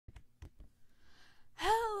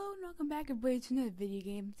welcome back everybody to another video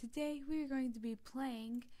game. Today we are going to be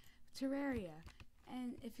playing Terraria.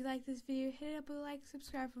 And if you like this video, hit it up with a like,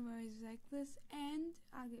 subscribe for more videos like this, and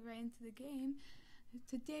I'll get right into the game.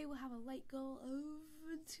 Today we'll have a like goal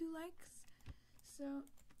of 2 likes. So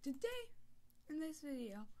today, in this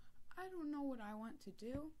video, I don't know what I want to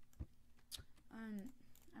do.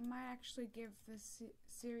 I might actually give this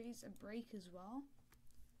series a break as well.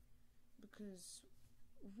 Because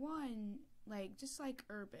one, just like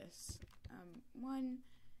Urbis, one,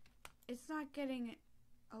 it's not getting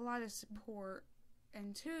a lot of support,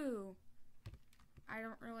 and two, I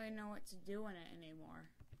don't really know what to do in it anymore.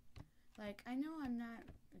 I know I'm not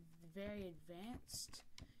very advanced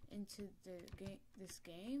into this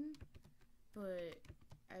game, but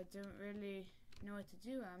I don't really know what to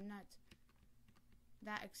do. I'm not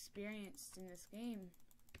that experienced in this game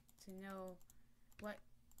to know what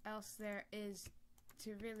else there is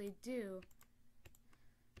to really do.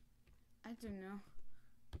 I don't know.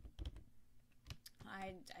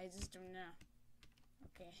 I just don't know.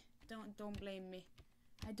 Okay, don't blame me.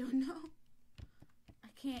 I don't know. I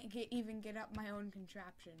can't even get up my own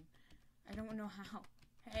contraption. I don't know how.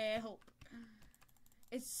 Help.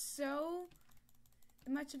 It's so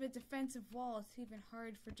much of a defensive wall, it's even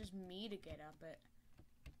hard for just me to get up it.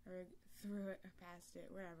 Or through it, or past it,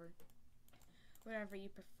 whatever. Whatever you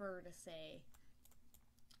prefer to say.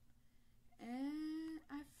 And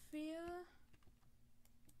I feel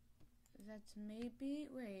that's maybe,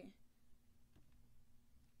 wait,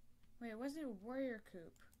 wasn't it a warrior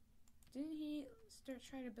coop? Didn't he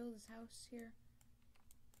try to build his house here?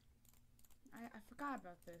 I forgot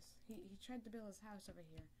about this. He tried to build his house over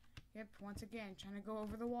here. Yep, once again, trying to go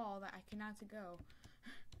over the wall that I cannot go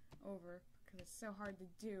over, because it's so hard to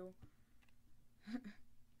do.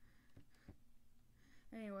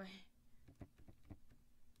 Anyway.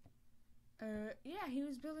 Yeah, he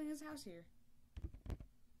was building his house here.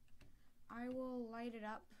 I will light it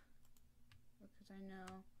up, because I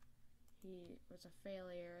know he was a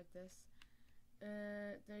failure at this.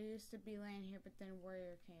 There used to be land here, but then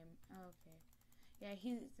warrior came. Oh, okay. Yeah,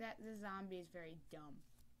 the zombie is very dumb.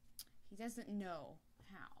 He doesn't know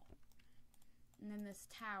how. And then this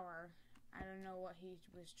tower, I don't know what he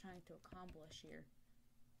was trying to accomplish here.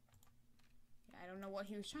 Yeah, I don't know what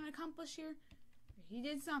he was trying to accomplish here, but he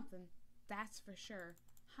did something. That's for sure.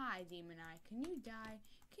 Hi, Demon Eye. Can you die?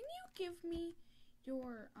 Can you give me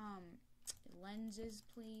your lenses,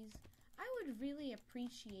 please? I would really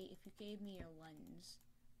appreciate if you gave me your lens.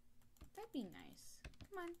 That'd be nice.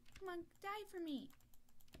 Come on, die for me.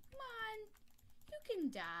 Come on. You can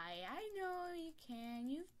die. I know you can.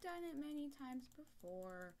 You've done it many times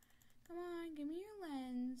before. Come on, give me your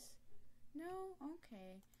lens. No?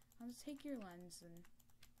 Okay. I'll just take your lens and...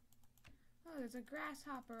 Oh, there's a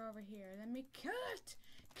grasshopper over here. Let me kill it!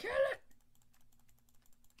 Kill it!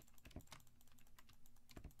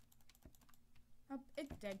 Oh,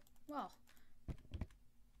 it's dead. Well.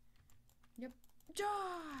 Yep.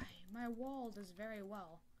 Die! My wall does very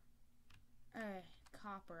well.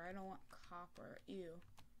 Copper. I don't want copper. Ew.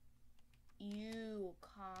 Ew,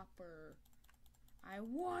 copper. I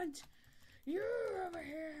want you over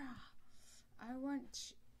here. I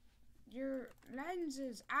want your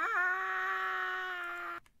lenses.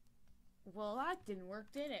 Ah! Well, that didn't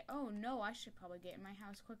work, did it? Oh no, I should probably get in my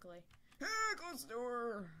house quickly. Close the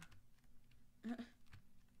door. Let's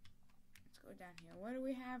go down here. What do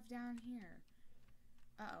we have down here?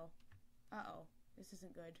 Uh-oh. Uh-oh. This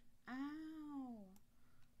isn't good. Ow.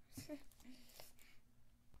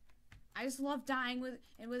 I just love dying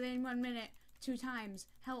within 1 minute 2 times.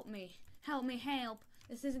 Help me. Help me, help.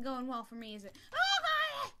 This isn't going well for me, is it? Oh,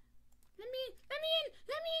 God! Let me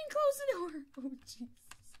in, close the door. Oh, Jesus.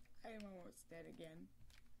 I am almost dead again.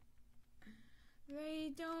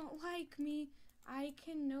 They don't like me. I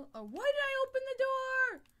can know. Oh, why did I open the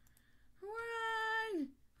door? Run!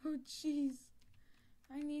 Oh, jeez.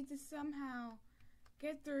 I need to somehow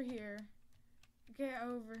get through here. Get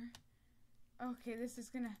over. Okay, this is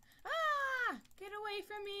gonna... Ah! Get away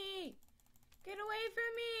from me! Get away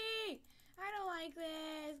from me! I don't like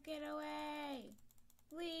this. Get away.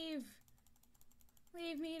 Leave.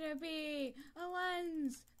 Leave me to be. A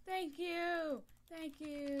lens. Thank you. Thank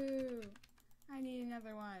you. I need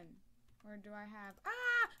another one. Or do I have...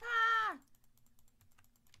 Ah! Ah!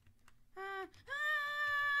 Ah!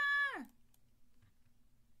 Ah!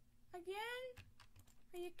 Again?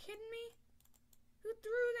 Are you kidding me? Who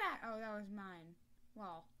threw that? Oh, that was mine.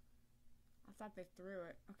 Well, I thought they threw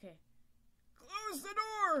it. Okay. Close the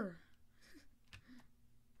door!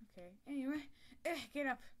 Okay, anyway. Get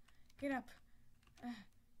up. Get up.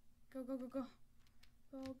 Go, go, go, go.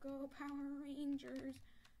 Go, go, Power Rangers.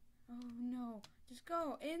 Oh no, just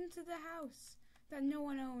go into the house that no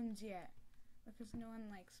one owns yet because no one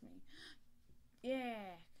likes me.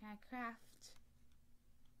 Yeah, can I craft?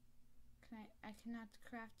 I cannot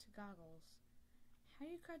craft goggles. How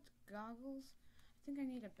do you craft goggles? I think I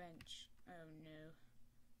need a bench. Oh no.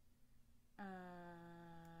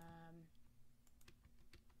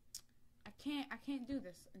 I can't do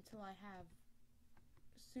this until I have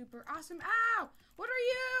super awesome. Ow! What are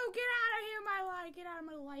you? Get out of here, my life! Get out of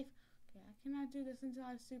my life! Okay, I cannot do this until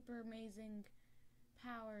I have super amazing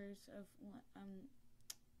powers of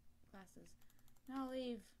classes. No,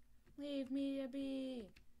 leave. Leave me to be.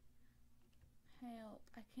 Help!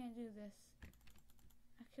 I can't do this.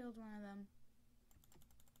 I killed one of them.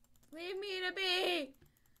 Leave me to be.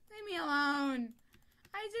 Leave me alone.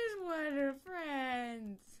 I just wanted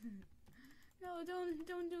friends. No,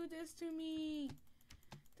 don't do this to me.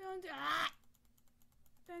 Don't do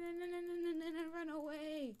run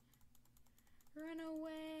away. Run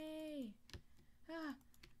away. Ah,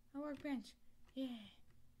 a workbench. Yeah.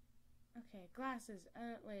 Okay, glasses.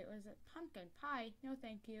 Wait, was it pumpkin pie? No,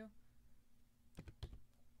 thank you.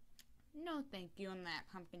 No, thank you on that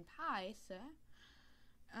pumpkin pie, sir.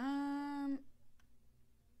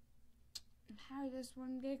 How does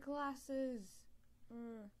one get glasses?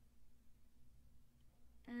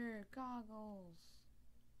 Goggles.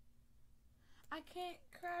 I can't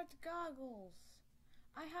craft goggles.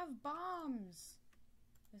 I have bombs.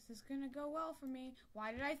 This is gonna go well for me.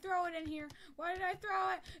 Why did I throw it in here? Why did I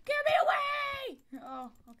throw it? Get me away!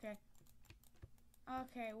 Oh, okay.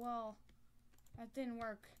 Okay, well, that didn't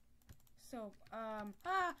work. So,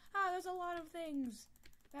 there's a lot of things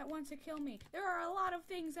that want to kill me. There are a lot of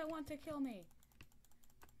things that want to kill me.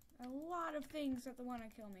 A lot of things that want to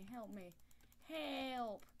kill me. Help me.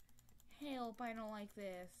 Help. Help, I don't like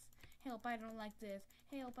this. Help, I don't like this.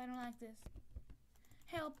 Help, I don't like this.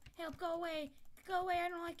 Help, help, go away. Go away, I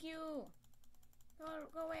don't like you. Go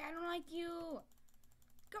away, I don't like you.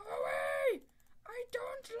 Go away! I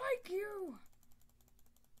don't like you.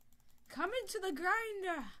 Come into the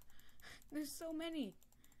grinder. There's so many.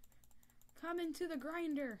 Come into the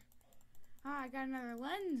grinder. Ah, I got another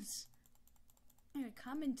lens.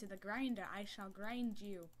 Come into the grinder. I shall grind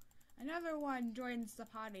you. Another one joins the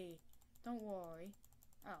party. Don't worry.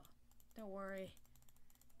 Oh, don't worry.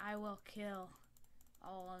 I will kill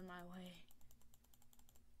all on my way.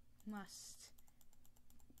 Must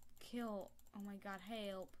kill. Oh my god,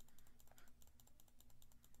 help.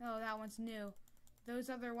 Oh, that one's new. Those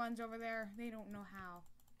other ones over there, they don't know how.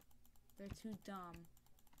 They're too dumb.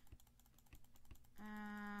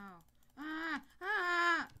 Ow. Ah!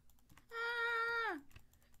 Ah! Ah!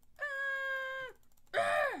 Ah!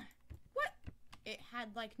 Ah! What? It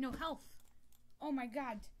had, like, no health. Oh my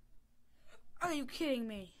god. Are you kidding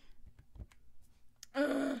me?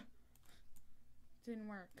 Ugh. Didn't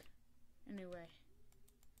work. Anyway.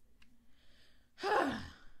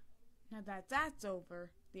 Now that that's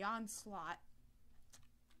over, the onslaught,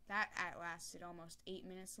 that lasted almost 8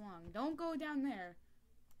 minutes long. Don't go down there.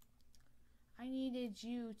 I needed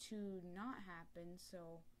you to not happen,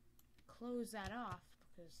 so close that off,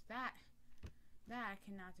 because that I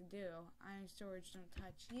cannot do. Iron storage don't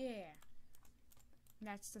touch. Yeah.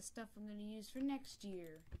 That's the stuff I'm going to use for next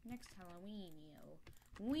year. Next Halloween-yo.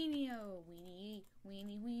 Weenie-o. Weenie.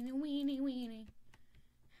 Weenie, weenie, weenie, weenie.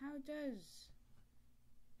 How does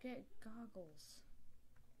get goggles?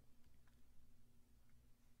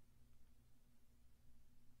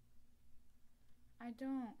 I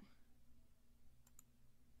don't.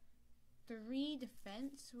 3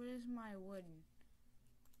 defense? What is my wooden?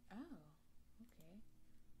 Oh, okay.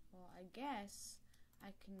 Well, I guess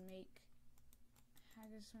I can make. How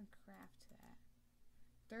does one craft that?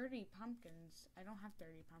 30 pumpkins. I don't have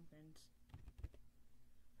 30 pumpkins.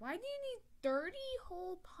 Why do you need 30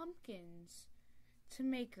 whole pumpkins to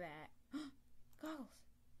make that? Goggles.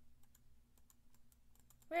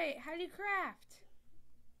 Wait, how do you craft?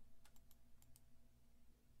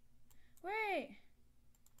 Wait.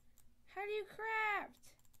 How do you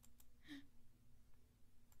craft?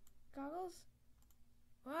 Goggles?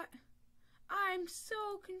 What? I'm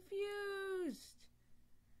so confused.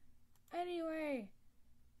 Anyway,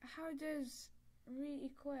 how does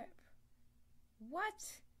re-equip?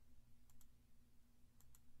 What?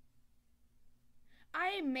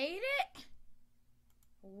 I made it?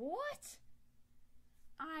 What?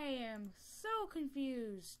 I am so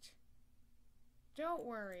confused. Don't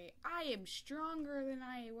worry, I am stronger than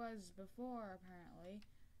I was before, apparently.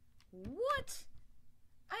 What?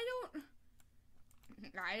 I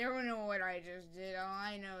don't know what I just did. All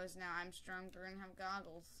I know is now I'm stronger and have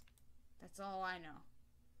goggles. That's all I know.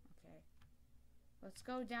 Okay. Let's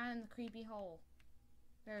go down in the creepy hole.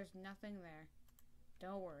 There's nothing there.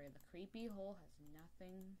 Don't worry, the creepy hole has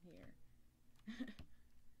nothing here.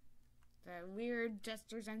 The weird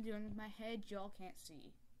gestures I'm doing with my head, y'all can't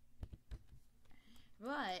see.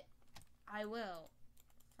 But I will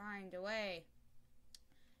find a way.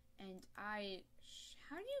 And how do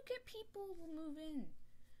you get people to move in?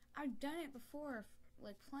 I've done it before,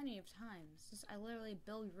 like plenty of times. I literally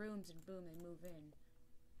build rooms and boom, they move in.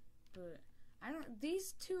 But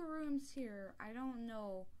these 2 rooms here, I don't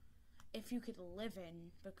know if you could live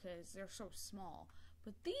in because they're so small.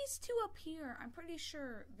 But these 2 up here, I'm pretty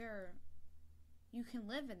sure you can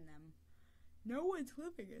live in them. No one's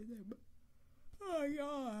living in them. Oh,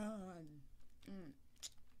 yawn.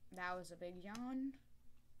 That was a big yawn.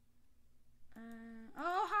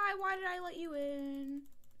 Oh, hi, why did I let you in?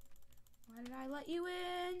 Why did I let you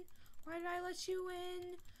in? Why did I let you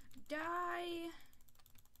in? Die.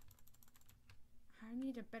 I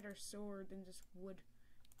need a better sword than just wood.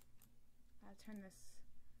 I'll turn this.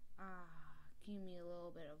 Give me a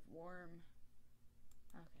little bit of warm.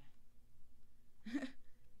 Okay.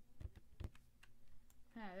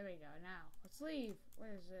 There we go. Now, let's leave. What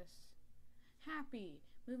is this? Happy.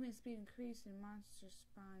 Movement speed increased and monster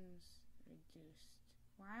spawns reduced.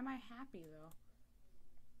 Why am I happy, though?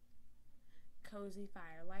 Cozy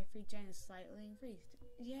fire. Life regen is slightly increased.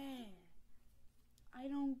 Yeah. I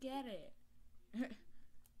don't get it.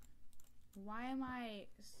 Why am I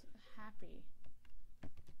happy?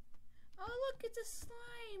 Oh, look, it's a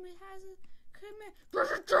slime. It has a... Come here.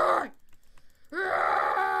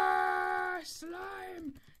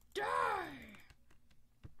 Slime, die!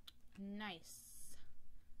 Nice.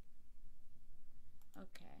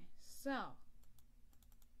 Okay, so.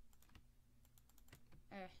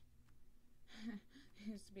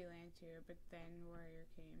 Used to be land here, but then warrior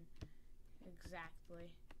came.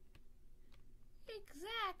 Exactly.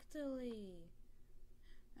 Exactly!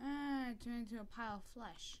 I turned into a pile of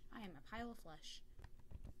flesh. I am a pile of flesh.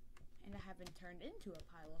 And I have been turned into a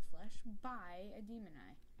pile of flesh by a demon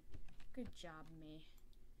eye. Good job, me.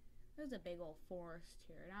 There's a big old forest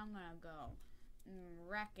here, and I'm gonna go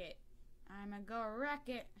wreck it. I'm gonna go wreck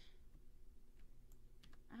it.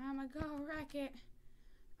 I'm gonna go wreck it.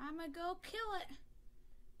 I'm gonna go kill it.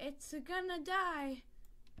 It's gonna die.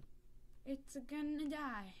 It's gonna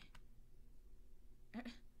die.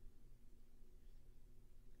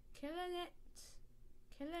 Killing it.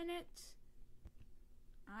 Killing it.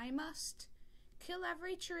 I must kill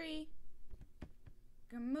every tree.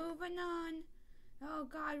 Moving on. Oh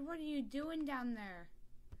God, what are you doing down there?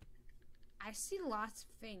 I see lots of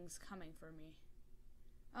things coming for me.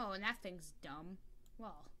 Oh, and that thing's dumb.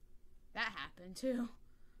 Well, that happened too.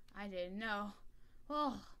 I didn't know.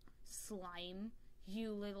 Oh, slime.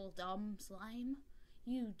 You little dumb slime.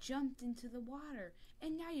 You jumped into the water,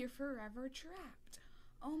 and now you're forever trapped.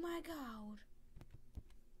 Oh my God.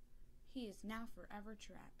 He is now forever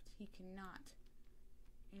trapped. He cannot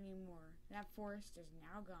anymore. That forest is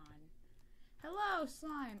now gone. Hello,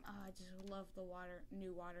 slime. Oh, I just love the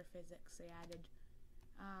new water physics they added.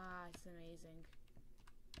 It's amazing.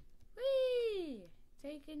 Whee!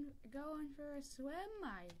 Going for a swim,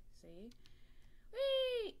 I see.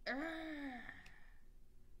 Whee!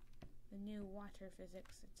 The new water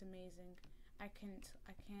physics, it's amazing. I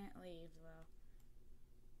can't leave though.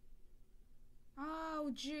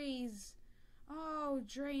 Oh, jeez. Oh,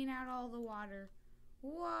 drain out all the water.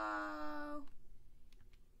 Whoa.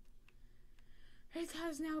 It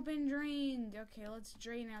has now been drained. Okay, let's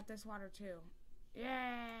drain out this water too.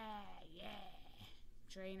 Yeah, yeah.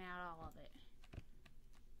 Drain out all of it.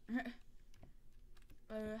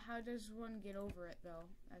 How does one get over it though?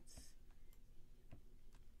 That's...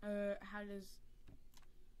 how does...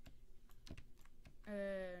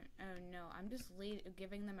 oh no, I'm just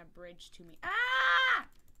giving them a bridge to me. Ah!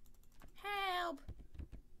 Help!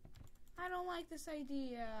 I don't like this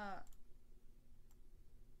idea.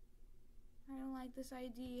 I don't like this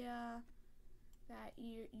idea that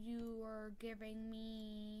you are giving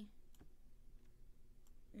me.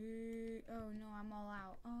 Oh no, I'm all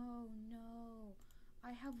out. Oh no.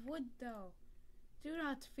 I have wood though. Do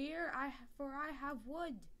not fear, for I have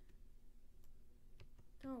wood.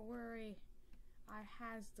 Don't worry. I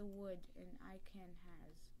has the wood and I can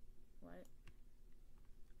has. What?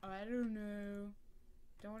 I don't know.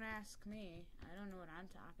 Don't ask me. I don't know what I'm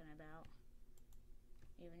talking about.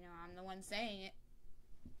 Even though I'm the one saying it.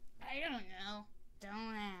 I don't know.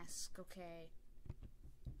 Don't ask, okay?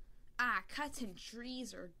 Cutting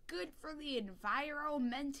trees are good for the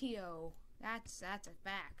environmentio. That's a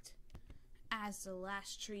fact. As the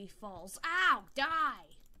last tree falls. Ow!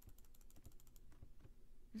 Die!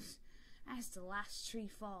 As the last tree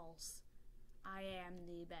falls, I am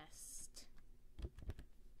the best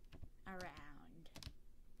around.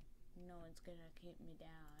 No one's gonna keep me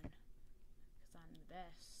down, 'cause I'm the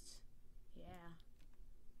best. Yeah.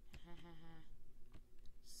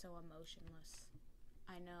 So emotionless.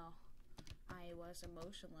 I know. I was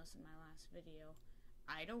emotionless in my last video.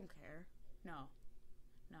 I don't care. No.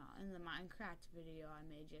 In the Minecraft video I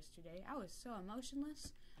made yesterday, I was so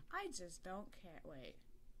emotionless. I just don't care. Wait.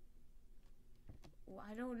 Well,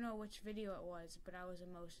 I don't know which video it was, but I was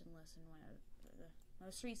emotionless in one of the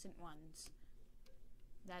most recent ones.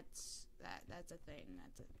 That's a thing.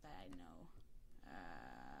 That I know.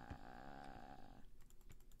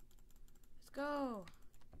 Let's go.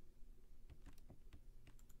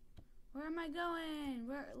 Where am I going?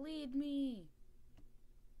 Lead me.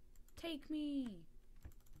 Take me.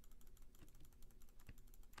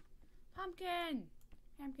 Pumpkin.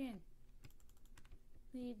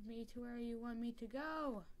 Lead me to where you want me to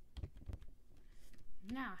go.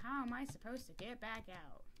 Now, how am I supposed to get back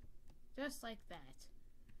out? Just like that.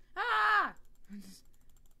 Ah!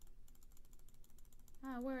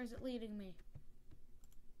 Where is it leading me?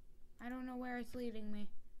 I don't know where it's leading me.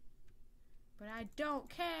 But I don't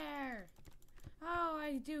care. Oh,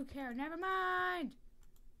 I do care. Never mind.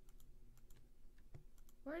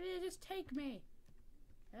 Where did it just take me?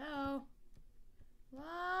 Hello?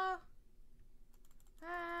 Hello?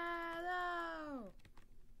 Hello?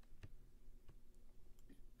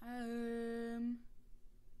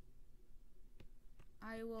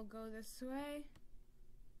 I will go this way.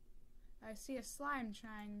 I see a slime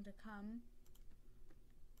trying to come.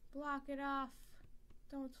 Block it off.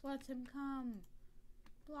 Don't let him come.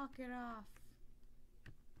 Block it off.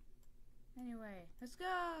 Anyway, let's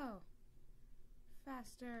go.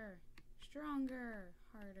 Faster. Stronger.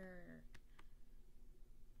 Harder.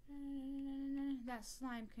 That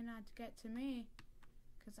slime cannot get to me,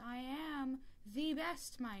 'cause I am the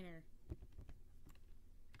best miner.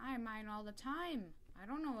 I mine all the time. I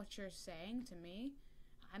don't know what you're saying to me.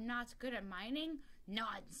 I'm not good at mining?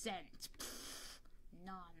 Nonsense.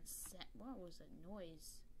 Nonsense. What was the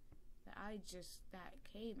noise that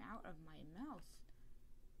came out of my mouth?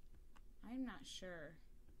 I'm not sure.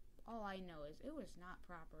 All I know is it was not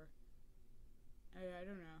proper. I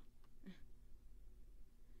don't know.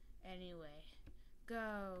 Anyway,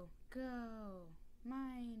 go.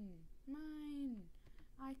 Mine.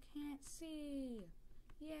 I can't see.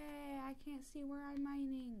 Yay, I can't see where I'm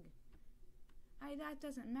mining. That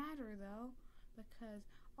doesn't matter though, because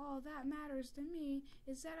all that matters to me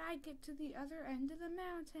is that I get to the other end of the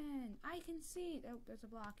mountain. I can see. Oh, there's a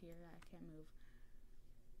block here that I can't move.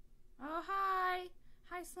 Oh, hi.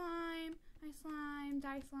 Hi, slime. Hi, slime.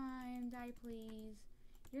 Die, please.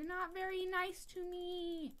 You're not very nice to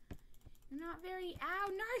me. You're not very,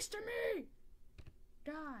 nice to me.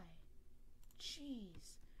 Die.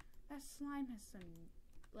 Jeez. That slime has some,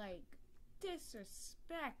 like,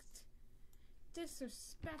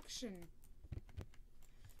 disrespecttion.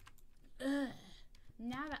 Ugh.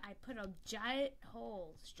 Now that I put a giant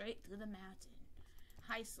hole straight through the mountain.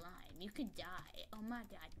 Hi, slime. You can die. Oh my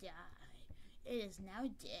god, die. It is now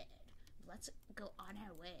dead. Let's go on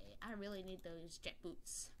our way. I really need those jet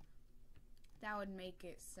boots. That would make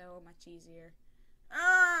it so much easier.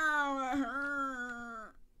 Oh, it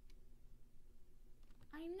hurt.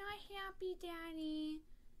 I'm not happy, Daddy.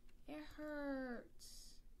 It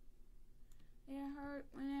hurts. It hurt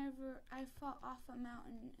whenever I fall off a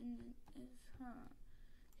mountain and it hurt.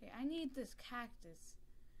 Okay, I need this cactus.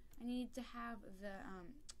 I need to have the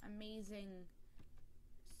amazing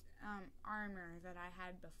armor that I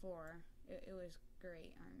had before. It was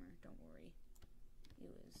great armor, don't worry.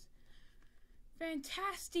 It was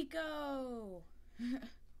fantastico!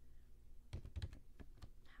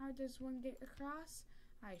 How does one get across?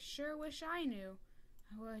 I sure wish I knew.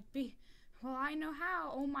 Well, I know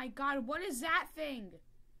how. Oh my god, what is that thing?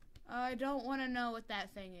 I don't want to know what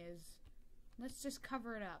that thing is. Let's just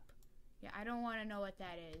cover it up. Yeah, I don't want to know what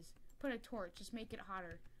that is. Put a torch, just make it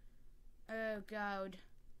hotter. Oh god.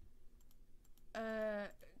 I'm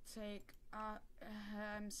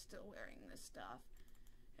still wearing this stuff.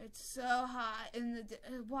 It's so hot in the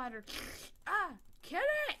water. Kill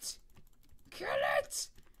it! Kill it!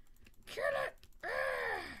 Kill it!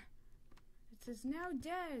 It is now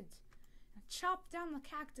dead. Now chop down the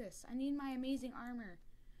cactus. I need my amazing armor.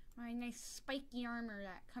 My nice spiky armor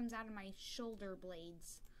that comes out of my shoulder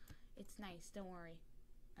blades. It's nice, don't worry.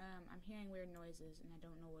 I'm hearing weird noises and I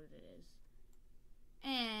don't know what it is.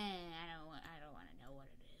 And I don't want to know what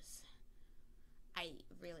it is. I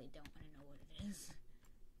really don't want to know what it is.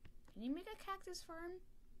 Can you make a cactus farm?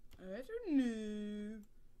 I don't know.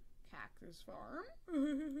 Cactus cactus farm.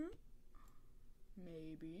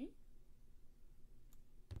 Maybe.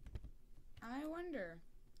 I wonder,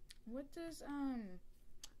 what does, I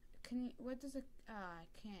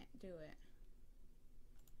can't do it.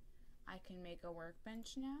 I can make a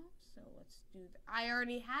workbench now, so let's do that. I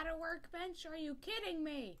already had a workbench, are you kidding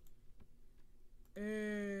me?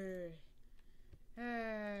 It's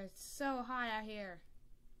so hot out here.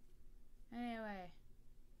 Anyway.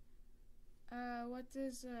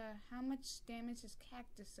 How much damage does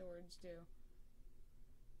cactus swords do?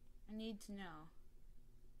 I need to know.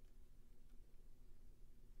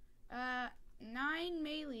 9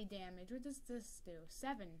 melee damage. What does this do?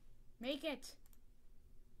 7. Make it!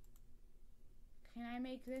 Can I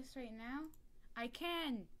make this right now? I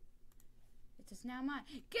can! It is now mine.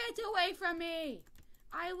 Get away from me!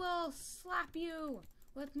 I will slap you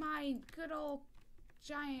with my good old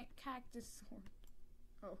giant cactus sword.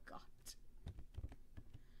 Oh god.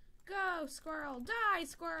 Go, squirrel! Die,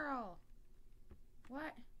 squirrel!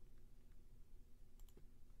 What?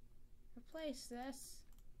 Replace this.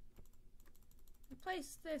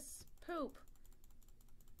 Replace this poop.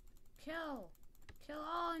 Kill. Kill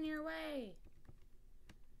all in your way.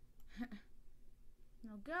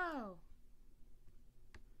 Now go.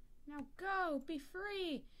 Now go. Be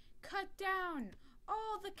free. Cut down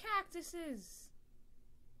all the cactuses.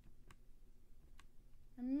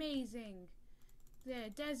 Amazing. The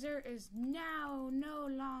desert is now no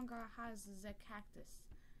longer has a cactus.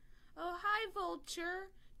 Oh, hi, vulture.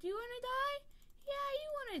 Do you want to die? Yeah, you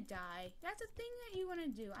want to die. That's a thing that you want to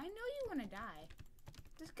do. I know you want to die.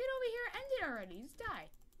 Just get over here and end it already. Just die.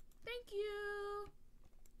 Thank you.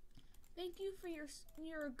 Thank you for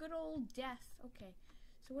your good old death. Okay.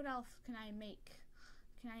 So what else can I make?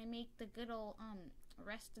 Can I make the good old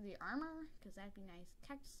rest of the armor? Because that'd be nice.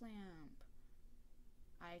 Cactus lamp.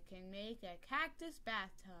 I can make a cactus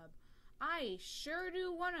bathtub. I sure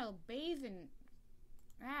do want to bathe in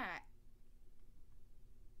that.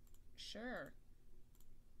 Sure.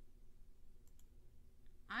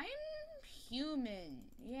 I'm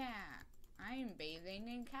human. Yeah. I'm bathing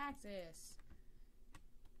in cactus.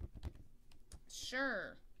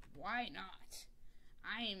 Sure. Why not?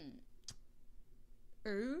 I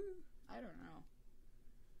don't know.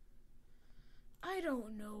 I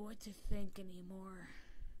don't know what to think anymore.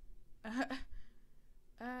 I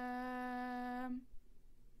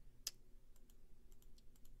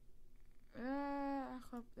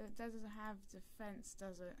hope it doesn't have defense,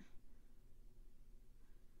 does it?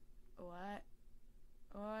 What?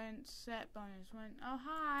 One set bonus one. Oh,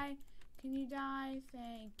 hi. Can you die?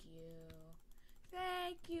 Thank you.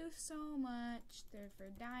 Thank you so much. They're for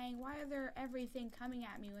dying. Why are there everything coming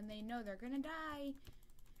at me when they know they're gonna die?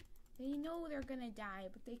 They know they're gonna die,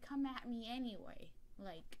 but they come at me anyway.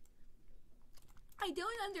 Like, I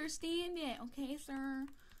don't understand it, okay, sir?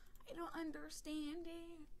 I don't understand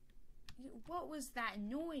it. What was that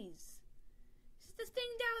noise? Is this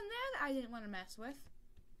thing down there that I didn't want to mess with?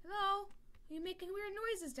 Hello? Are you making weird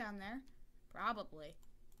noises down there? Probably.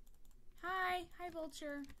 Hi. Hi,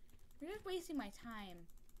 vulture. You're just wasting my time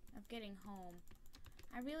of getting home.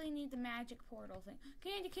 I really need the magic portal thing.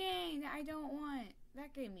 Candy cane that I don't want.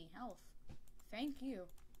 That gave me health. Thank you.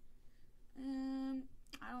 I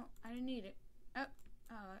didn't need it. Oh,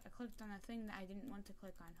 I clicked on a thing that I didn't want to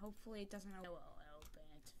click on. Hopefully it doesn't open.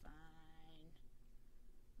 It's fine.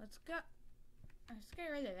 Let's go. Let's get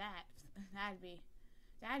rid of that.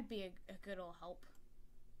 That'd be a good old help.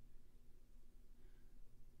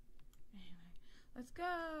 Anyway, let's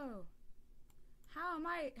go. How am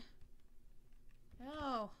I?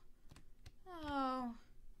 Oh.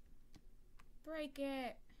 Break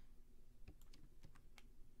it.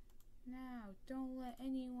 Now, don't let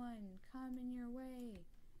anyone come in your way.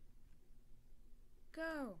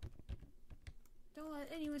 Go. Don't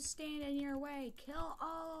let anyone stand in your way. Kill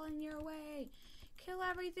all in your way. Kill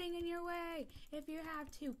everything in your way. If you have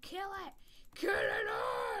to, kill it. Kill it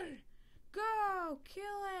all. Go.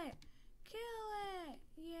 Kill it. Kill it.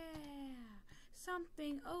 Yeah.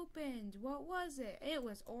 Something opened. What was it? It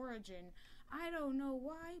was Origin. I don't know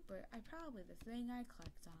why, but probably the thing I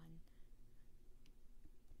clicked on.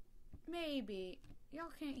 Maybe.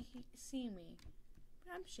 Y'all can't see me,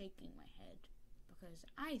 but I'm shaking my head because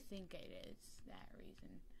I think it is that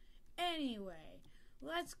reason. Anyway,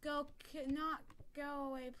 let's go. Not go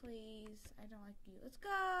away, please. I don't like you. Let's go.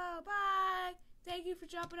 Bye. Thank you for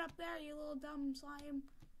jumping up there, you little dumb slime.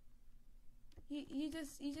 You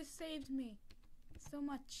just saved me so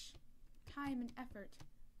much time and effort.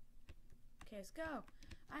 Okay, let's go.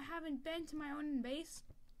 I haven't been to my own base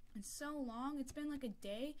in so long. It's been like a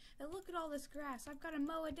day. And look at all this grass. I've got to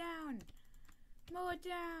mow it down. Mow it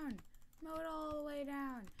down. Mow it all the way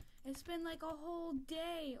down. It's been like a whole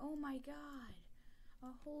day. Oh my god. A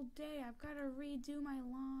whole day. I've got to redo my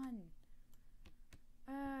lawn.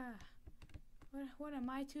 What am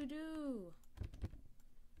I to do?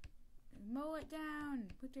 Mow it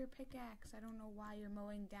down with your pickaxe. I don't know why you're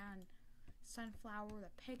mowing down sunflower with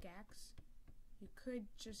a pickaxe. You could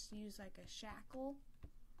just use like a shackle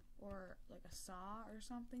or like a saw or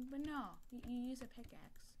something, but no, you use a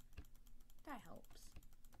pickaxe. That helps.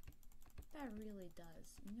 That really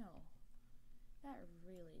does. No, that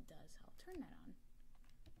really does help. Turn that on.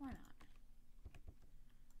 Why not?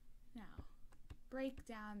 Now, break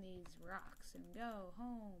down these rocks and go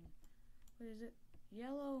home. What is it?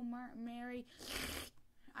 Yellow Mary.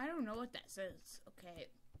 I don't know what that says. Okay.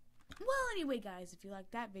 Well, anyway, guys, if you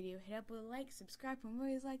like that video, hit up with a like, subscribe for more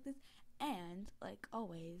videos like this, and, like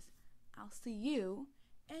always, I'll see you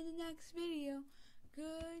in the next video.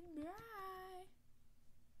 Goodbye.